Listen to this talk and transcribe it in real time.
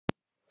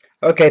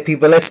Okay,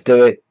 people, let's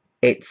do it.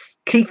 It's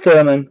Keith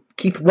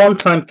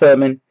one-time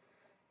Thurman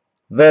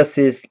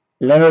versus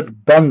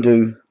Leonard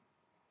Bundu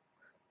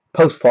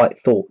post-fight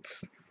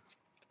thoughts.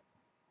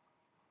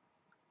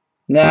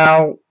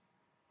 Now,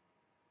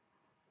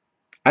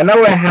 I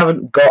know I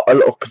haven't got a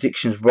lot of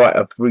predictions right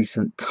of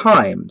recent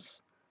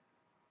times,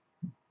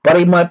 but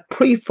in my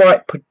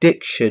pre-fight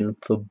prediction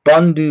for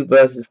Bundu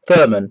versus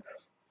Thurman,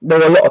 there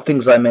were a lot of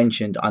things I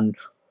mentioned, and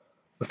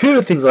a few of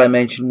the things I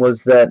mentioned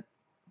was that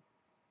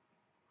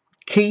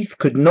Keith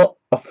could not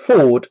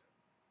afford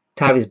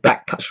to have his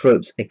back touch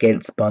ropes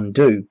against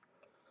Bundu.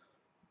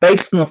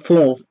 Based on the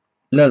form of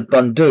Leonard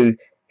Bundu,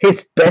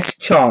 his best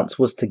chance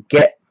was to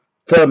get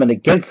Thurman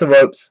against the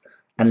ropes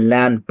and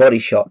land body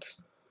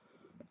shots.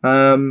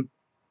 And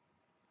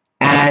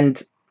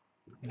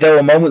there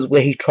were moments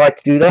where he tried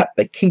to do that,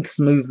 but Keith's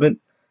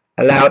movement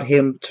allowed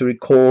him to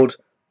record,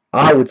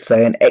 I would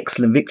say, an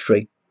excellent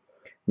victory.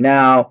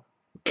 Now,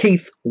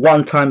 Keith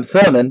one-time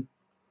Thurman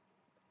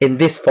in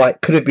this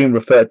fight could have been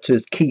referred to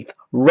as Keith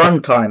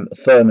run-time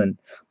Thurman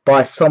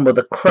by some of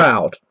the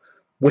crowd,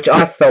 which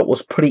I felt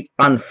was pretty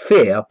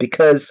unfair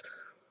because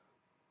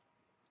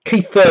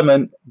Keith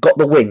Thurman got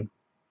the win.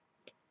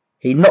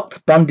 He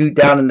knocked Bundu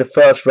down in the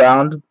first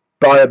round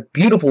by a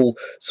beautiful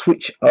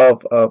switch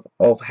of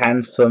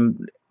hands from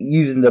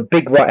using the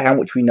big right hand,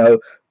 which we know,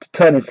 to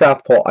turn in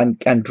southpaw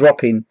and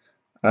dropping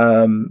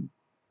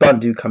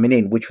Bundu coming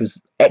in, which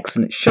was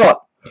excellent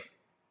shot.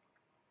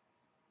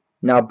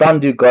 Now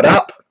Bundu got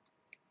up,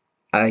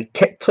 and I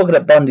kept talking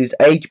about Bundu's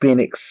age, being an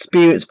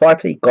experienced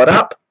fighter. He got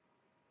up,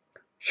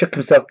 shook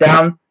himself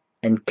down,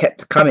 and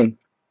kept coming.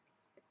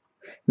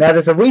 Now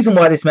there's a reason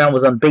why this man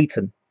was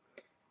unbeaten,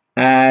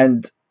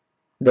 and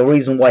the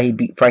reason why he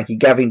beat Frankie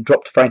Gavin,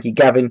 dropped Frankie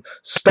Gavin,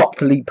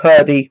 stopped Lee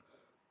Purdy,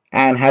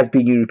 and has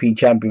been European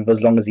champion for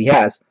as long as he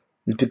has,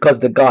 is because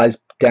the guy's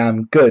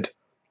damn good.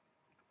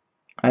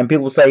 And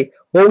people say,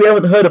 well, we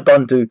haven't heard of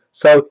Bundu,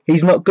 so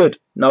he's not good.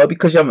 No,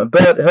 because you haven't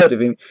heard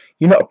of him,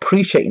 you're not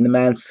appreciating the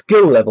man's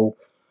skill level.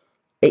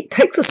 It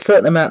takes a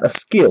certain amount of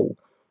skill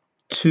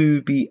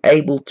to be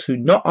able to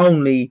not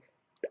only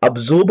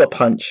absorb a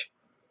punch,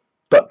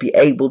 but be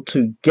able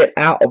to get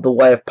out of the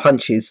way of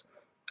punches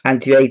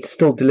and to be able to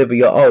still deliver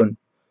your own.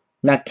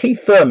 Now,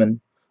 Keith Thurman,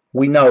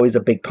 we know, is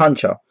a big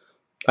puncher.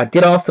 I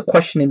did ask the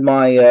question in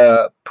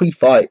my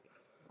pre-fight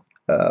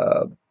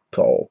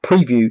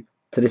preview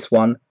to this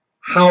one,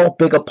 how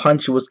big a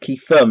puncher was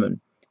Keith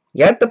Thurman?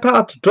 He had the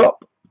power to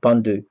drop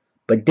Bundu,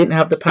 but didn't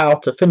have the power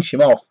to finish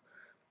him off.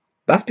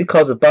 That's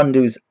because of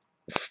Bundu's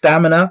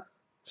stamina,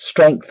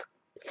 strength,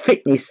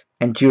 fitness,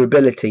 and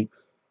durability.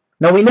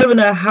 Now, we never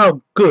know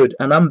how good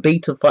an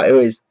unbeaten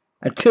fighter is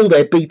until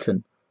they're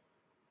beaten.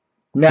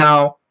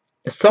 Now,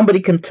 if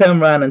somebody can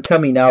turn around and tell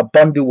me now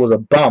Bundu was a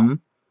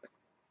bum,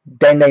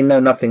 then they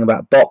know nothing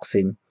about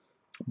boxing.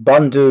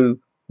 Bundu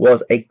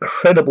was a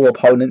credible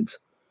opponent.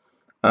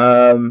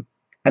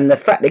 And the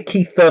fact that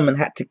Keith Thurman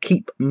had to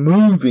keep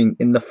moving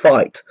in the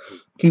fight.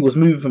 He was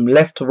moving from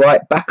left to right,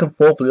 back and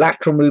forth,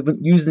 lateral movement,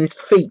 using his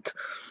feet.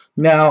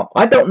 Now,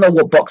 I don't know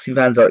what boxing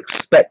fans are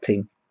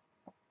expecting.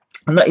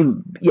 I'm not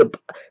even,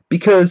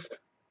 because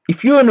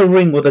if you're in a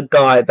ring with a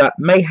guy that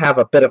may have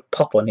a bit of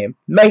pop on him,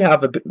 may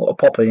have a bit more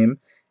pop on him,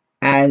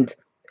 and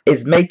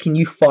is making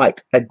you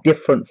fight a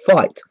different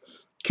fight.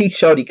 Keith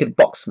showed he could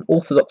box from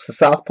orthodox to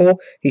southpaw.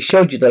 He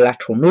showed you the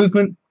lateral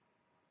movement.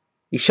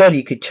 He showed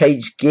you could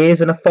change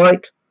gears in a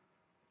fight.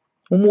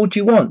 What more do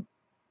you want?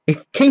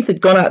 If Keith had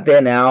gone out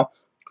there now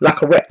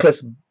like a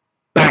reckless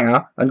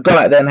banger and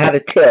gone out there and had a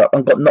tear up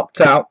and got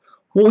knocked out,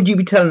 what would you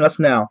be telling us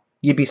now?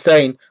 You'd be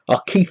saying, oh,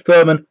 Keith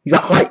Thurman, he's a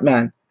hype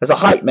man. As a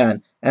hype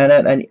man.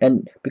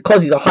 And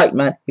because he's a hype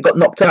man, he got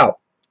knocked out.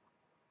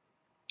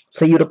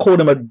 So you'd have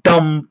called him a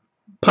dumb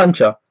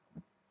puncher.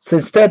 So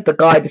instead, the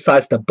guy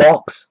decides to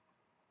box.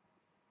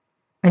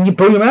 And you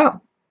boo him out.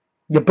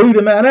 You booed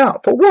the man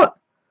out. For what?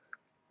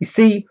 You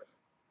see,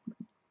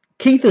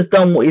 Keith has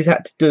done what he's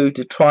had to do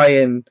to try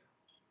and,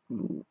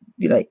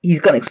 he's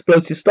got an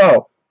explosive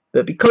style.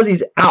 But because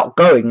he's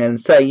outgoing and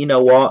say, you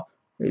know what,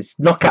 it's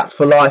knockouts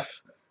for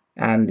life,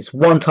 and it's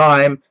one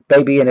time,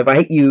 baby, and if I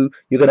hit you,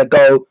 you're going to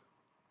go,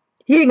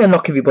 he ain't going to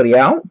knock everybody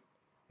out.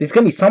 There's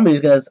going to be somebody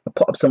who's going to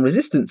put up some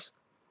resistance.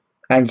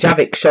 And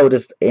Javik showed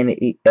us in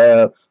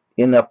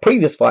the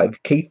previous fight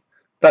with Keith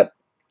that,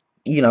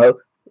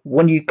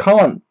 when you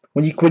can't,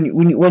 when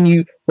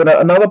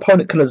another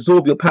opponent can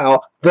absorb your power,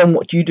 then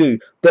what do?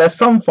 There are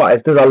some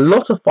fighters, there's a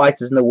lot of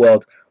fighters in the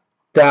world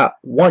that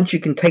once you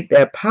can take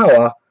their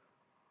power,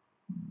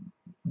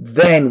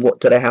 then what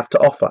do they have to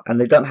offer? And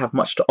they don't have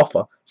much to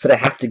offer, so they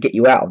have to get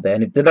you out of there.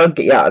 And if they don't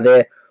get you out of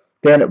there,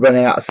 they end up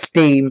running out of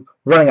steam,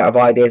 running out of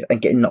ideas,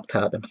 and getting knocked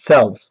out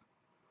themselves.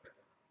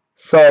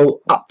 So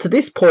up to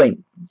this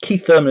point,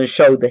 Keith Thurman has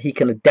showed that he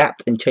can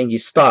adapt and change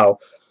his style.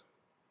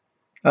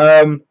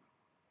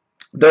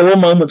 There were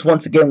moments,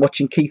 once again,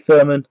 watching Keith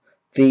Thurman,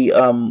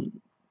 some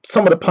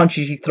of the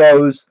punches he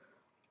throws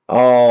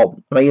are,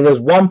 there's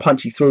one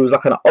punch he threw was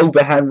like an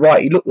overhand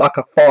right. He looked like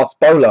a fast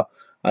bowler.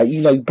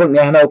 He brought me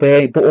a hand over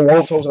here, he brought one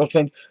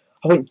over.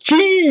 I went,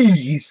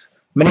 jeez!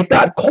 I mean, if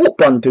that had caught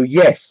Bundu,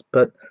 yes,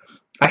 but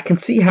I can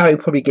see how he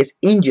probably gets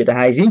injured and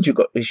how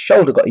his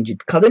shoulder got injured,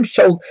 because them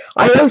shoulders.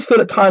 I always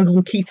feel at times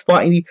when Keith's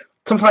fighting,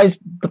 sometimes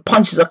the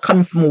punches are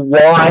coming from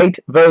wide,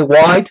 very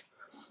wide,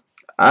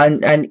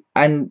 and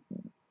I'm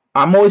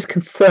always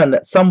concerned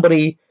that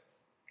somebody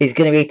is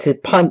going to be able to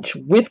punch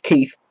with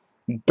Keith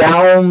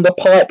down the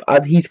pipe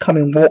and he's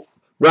coming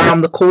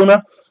round the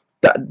corner.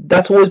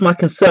 That's always my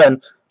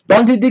concern.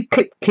 Bundu did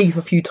clip Keith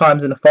a few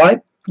times in the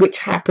fight, which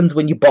happens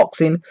when you're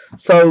boxing.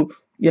 So,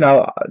 you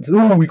know,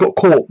 we got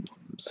caught.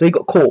 So he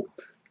got caught.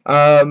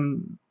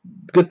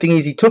 Good thing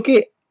is he took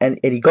it and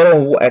he got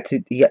on what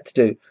he had to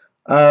do.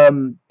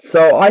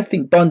 So I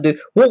think Bundu,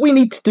 what we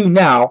need to do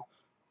now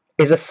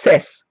is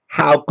assess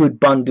how good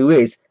Bundu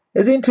is.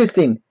 It's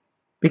interesting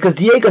because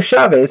Diego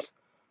Chavez,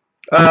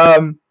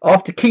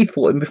 after Keith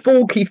fought him,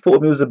 before Keith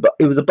fought him,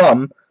 he was a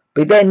bum.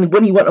 But then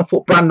when he went and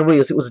fought Brandon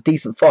Rios, it was a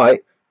decent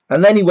fight.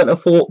 And then he went and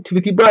fought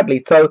Timothy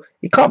Bradley. So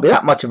he can't be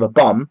that much of a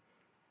bum.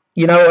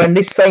 You know, and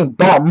this same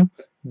bum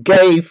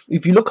gave,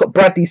 if you look at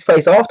Bradley's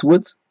face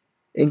afterwards,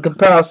 in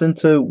comparison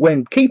to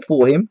when Keith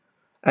fought him,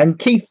 and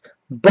Keith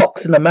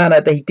boxed in a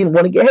manner that he didn't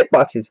want to get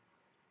headbutted.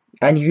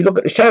 And if you look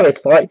at the Chavez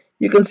fight,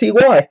 you can see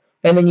why.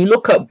 And then you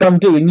look at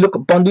Bundu, and you look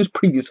at Bundu's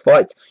previous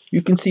fights,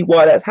 you can see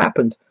why that's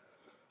happened.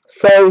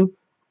 So,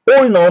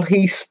 all in all,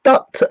 he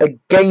stuck to a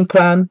game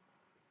plan,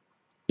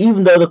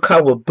 even though the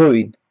crowd were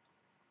booing.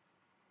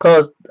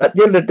 Because at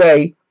the end of the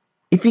day,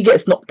 if he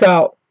gets knocked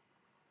out,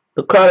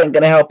 the crowd ain't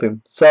going to help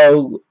him.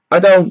 So, I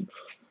don't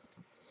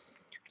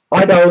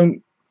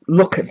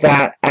look at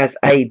that as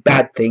a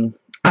bad thing.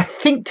 I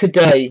think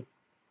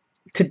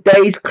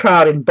today's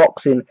crowd in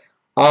boxing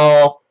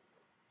are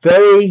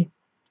very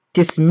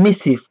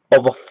dismissive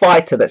of a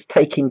fighter that's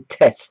taking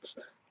tests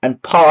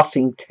and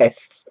passing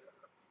tests.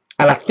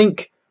 And I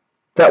think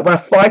that when a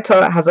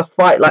fighter has a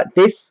fight like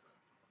this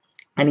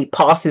and he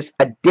passes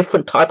a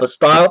different type of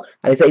style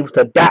and is able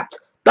to adapt,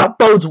 that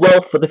bodes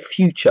well for the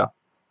future.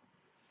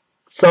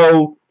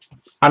 So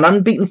an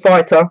unbeaten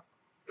fighter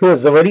who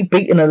has already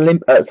beaten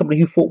somebody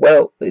who fought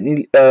well,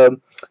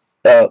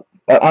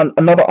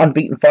 another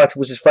unbeaten fighter,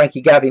 which is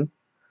Frankie Gavin.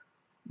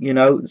 You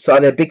know, so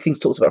there are big things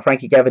talked about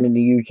Frankie Gavin in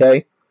the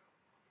UK,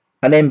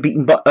 and then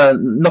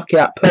knocking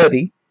out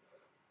Purdy.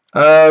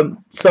 And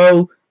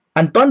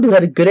Bundu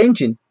had a good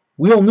engine.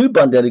 We all knew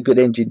Bundu had a good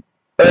engine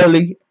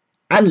early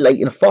and late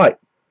in the fight.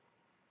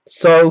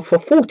 So for a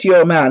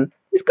 40-year-old man,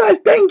 this guy's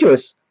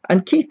dangerous.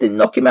 And Keith didn't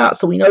knock him out,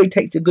 so we know he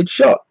takes a good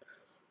shot.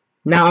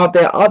 Now,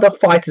 there are other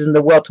fighters in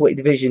the welterweight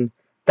division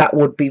that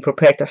would be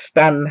prepared to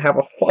stand and have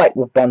a fight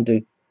with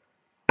Bundu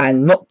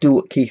and not do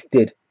what Keith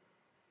did.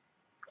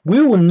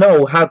 We will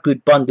know how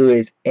good Bundu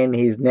is in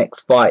his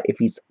next fight if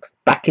he's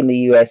back in the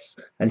US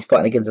and he's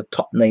fighting against a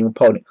top-name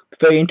opponent.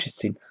 Very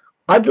interesting.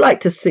 I'd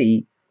like to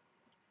see,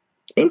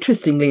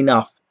 interestingly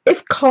enough,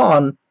 if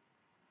Khan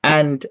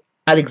and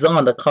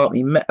Alexander can't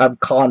be met,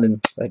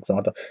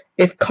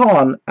 if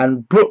Khan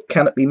and Brook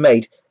cannot be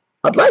made,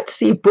 I'd like to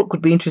see if Brook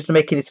would be interested in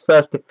making his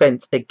first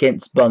defense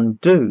against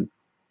Bundu.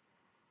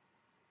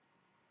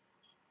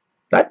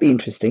 That'd be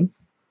interesting.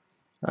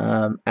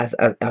 As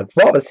I'd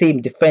rather see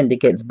him defend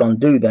against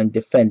Bundu than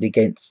defend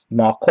against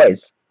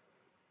Marquez.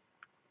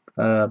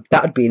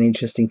 That would be an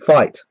interesting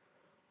fight.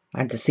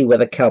 And to see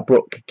whether Cal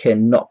Brook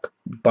can knock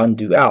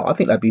Bundu out. I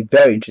think that'd be a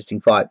very interesting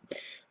fight.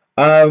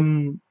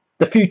 The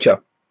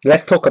future.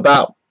 Let's talk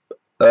about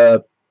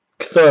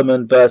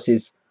Thurman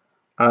versus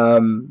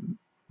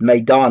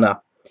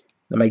Maidana.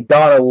 The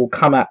Maidana will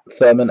come at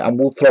Thurman and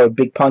will throw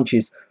big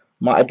punches.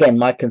 My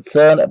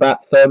concern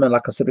about Thurman,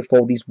 like I said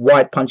before, these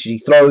wide punches he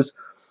throws.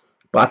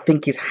 But I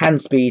think his hand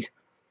speed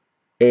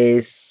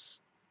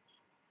is...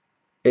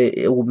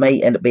 It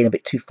may end up being a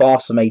bit too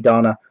fast for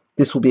Maidana.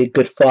 This will be a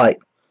good fight.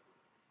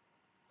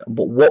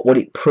 But what would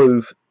it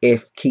prove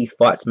if Keith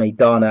fights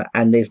Maidana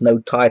and there's no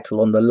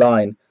title on the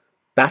line?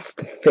 That's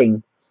the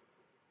thing.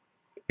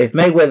 If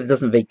Mayweather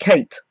doesn't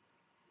vacate,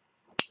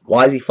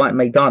 why is he fighting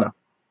Maidana?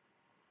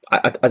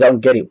 I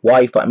don't get it. Why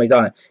are you fighting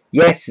Maidana?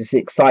 Yes, it's an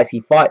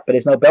exciting fight, but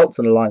there's no belts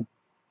on the line.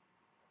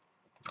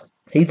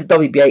 He's the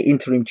WBA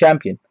interim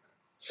champion.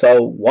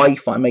 So why are you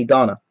fighting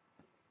Maidana?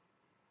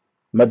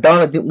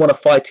 Maidana didn't want to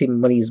fight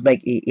him when he was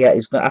making. I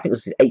think it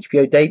was his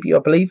HBO debut, I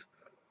believe.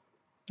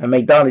 And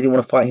Maidana didn't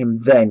want to fight him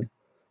then.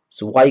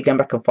 So why are you going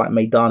back and fighting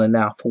Maidana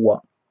now? For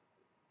what?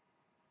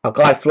 A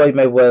guy Floyd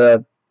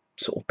Mayweather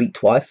sort of beat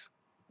twice.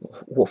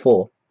 What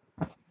for?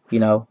 You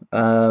know.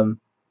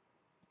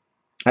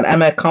 An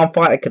Amir Khan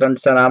fight, I could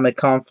understand an Amir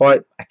Khan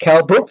fight. A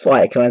Kell Brook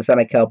fight, I can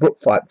understand a Kell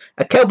Brook fight.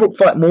 A Kell Brook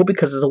fight more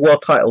because there's a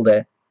world title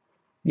there.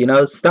 You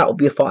know, so that would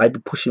be a fight I'd be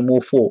pushing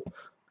more for.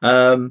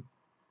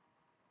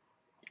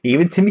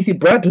 Even Timothy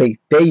Bradley,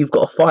 there you've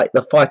got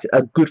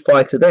a good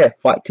fighter there.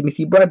 Fight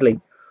Timothy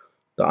Bradley.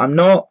 But I'm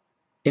not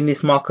in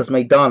this Marcos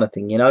Maidana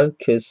thing, you know,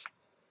 because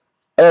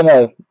I don't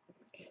know.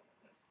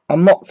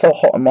 I'm not so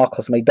hot on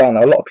Marcos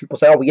Maidana. A lot of people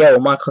say, oh yeah, well,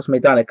 Marcos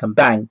Maidana can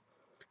bang.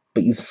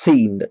 But you've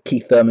seen that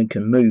Keith Thurman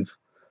can move.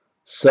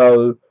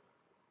 So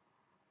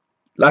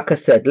like I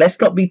said, let's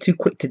not be too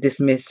quick to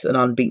dismiss an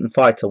unbeaten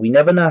fighter. We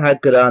never know how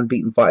good an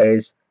unbeaten fighter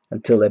is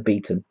until they're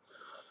beaten.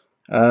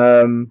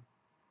 And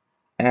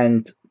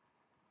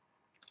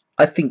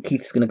I think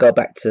Keith's going to go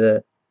back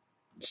to,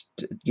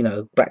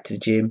 back to the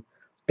gym.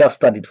 They'll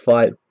study the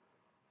fight.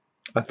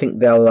 I think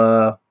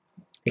they'll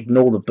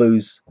ignore the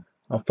boos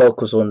and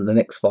focus on the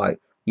next fight.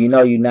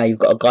 Now you've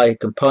got a guy who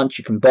can punch,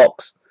 who can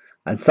box,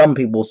 and some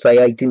people say,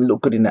 hey, he didn't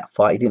look good in that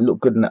fight. He didn't look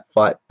good in that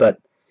fight. But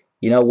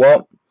you know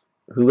what?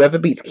 Whoever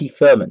beats Keith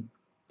Thurman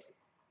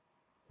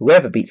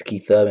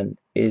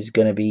is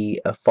going to be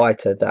a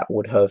fighter that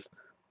would have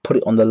put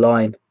it on the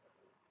line.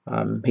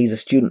 He's a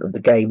student of the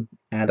game,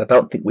 and I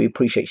don't think we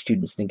appreciate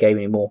students in the game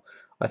anymore.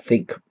 I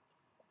think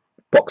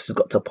boxers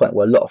got to a point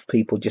where a lot of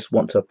people just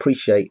want to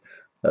appreciate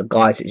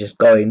guys that just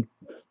go in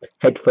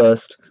head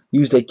first,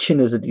 use their chin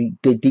as a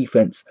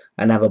defense,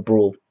 and have a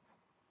brawl.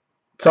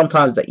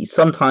 Sometimes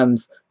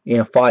in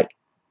a fight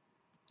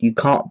you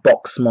can't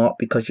box smart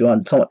because you're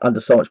under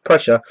so much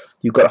pressure.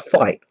 You've got to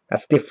fight.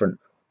 That's different.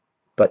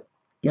 But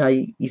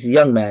he's a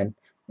young man,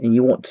 and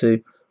you want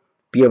to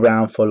be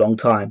around for a long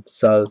time.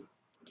 So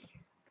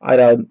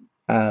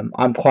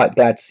I'm quite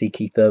glad to see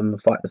Keith Thurman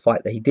fight the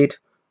fight that he did.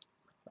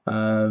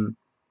 Wasn't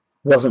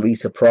really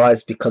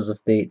surprised because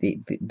of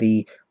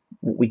the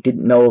what we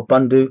didn't know of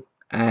Bundu,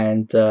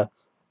 and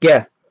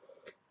yeah,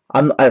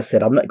 as I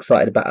said, I'm not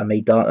excited about a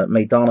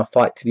Maidana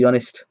fight, to be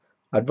honest.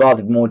 I'd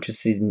rather be more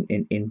interested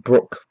in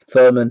Brook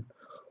Thurman,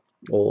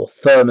 or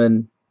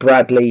Thurman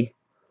Bradley,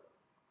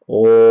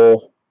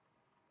 or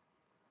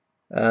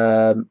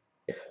those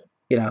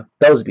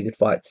would be good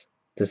fights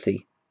to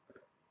see.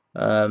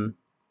 And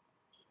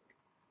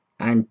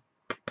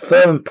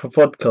Thurman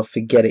Provodnikov,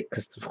 forget it,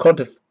 because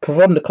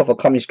Provodnikov are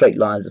coming straight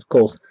lines, of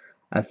course,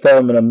 and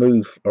Thurman will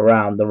move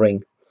around the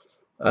ring.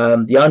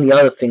 The only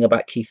other thing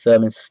about Keith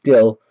Thurman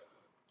still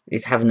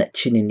is having that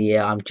chin in the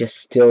air. I'm just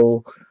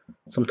still,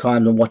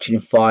 sometimes I'm watching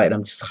him fight and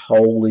I'm just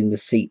holding the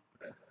seat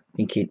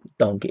thinking,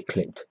 don't get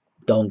clipped,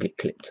 don't get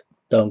clipped,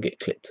 don't get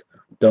clipped,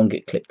 don't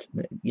get clipped.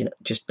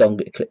 Just don't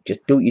get clipped.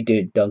 Just do what you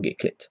do, don't get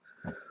clipped.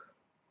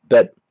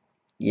 But,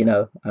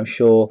 I'm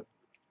sure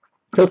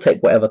he'll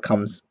take whatever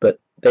comes, but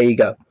there you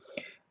go.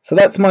 So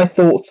that's my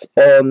thoughts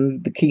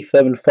on the Keith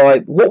Thurman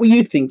fight. What were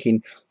you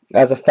thinking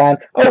as a fan?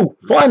 Oh,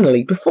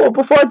 finally, before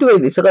I do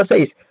this, I gotta say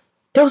this.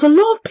 There were a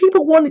lot of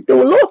people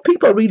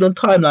I read on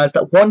timelines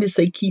that wanted to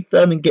see Keith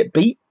Thurman get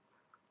beat.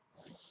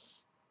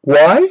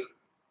 Why?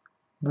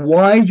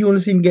 Why do you want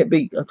to see him get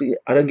beat?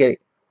 I don't get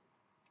it.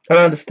 I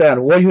don't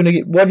understand. What do you want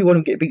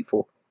him to get beat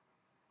for?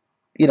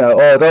 I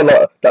don't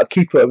like that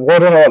Keith Thurman. Why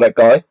don't I like that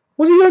guy?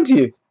 What's he done to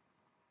you?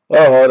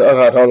 Oh,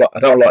 I don't like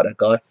that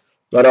guy.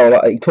 I don't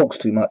like. He talks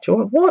too much.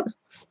 What?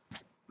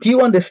 Do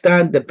you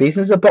understand the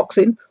business of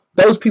boxing?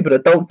 Those people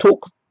that don't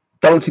talk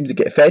don't seem to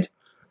get fed.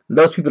 And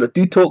those people that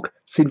do talk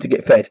seem to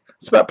get fed.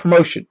 It's about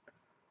promotion.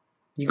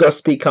 You got to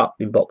speak up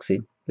in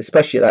boxing,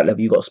 especially at that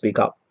level. You got to speak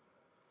up.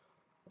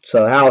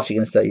 So how else are you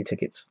going to sell your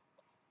tickets?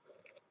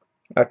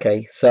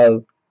 Okay,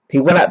 so he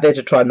went out there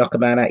to try and knock a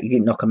man out. He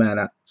didn't knock a man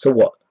out. So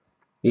what?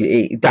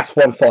 That's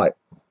one fight.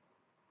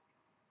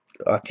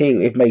 I tell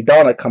you, if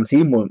Maidana comes,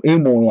 he'll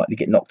more likely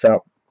get knocked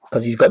out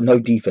because he's got no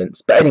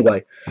defense. But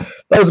anyway,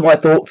 those are my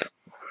thoughts.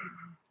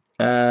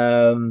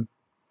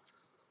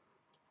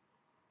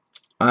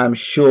 I'm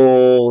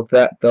sure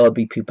that there'll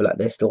be people out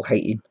there still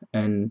hating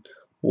and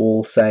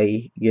will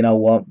say, you know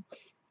what,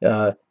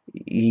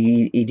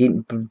 he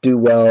didn't do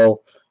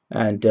well,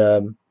 and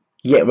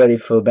get ready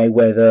for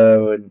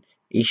Mayweather, and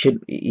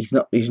he's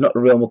not the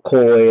real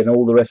McCoy, and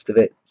all the rest of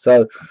it.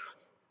 So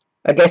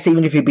I guess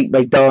even if he beat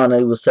Maidana,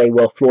 he will say,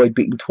 well, Floyd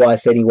beat him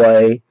twice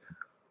anyway.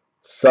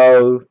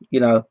 So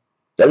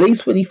at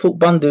least when he fought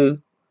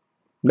Bundu,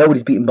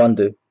 nobody's beaten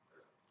Bundu.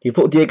 He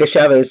fought Diego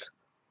Chavez,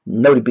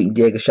 nobody beating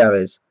Diego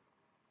Chavez.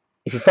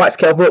 If he fights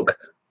Kell Brook,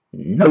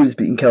 nobody's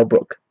beating Kell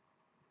Brook.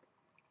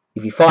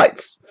 If he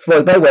fights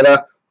Floyd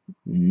Mayweather,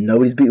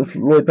 nobody's beating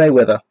Floyd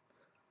Mayweather.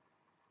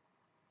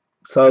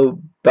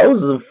 So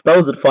those are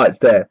the fights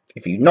there.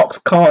 If he knocks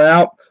Khan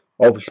out,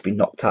 he's been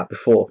knocked out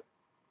before.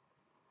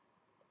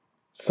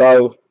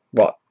 So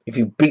what? If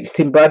he beats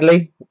Tim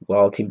Bradley,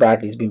 well, Tim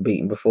Bradley's been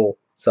beaten before.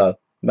 So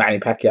Manny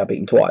Pacquiao beat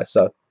him twice.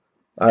 So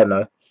I don't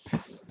know.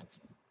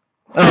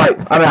 Alright,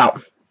 I'm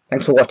out.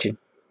 Thanks for watching.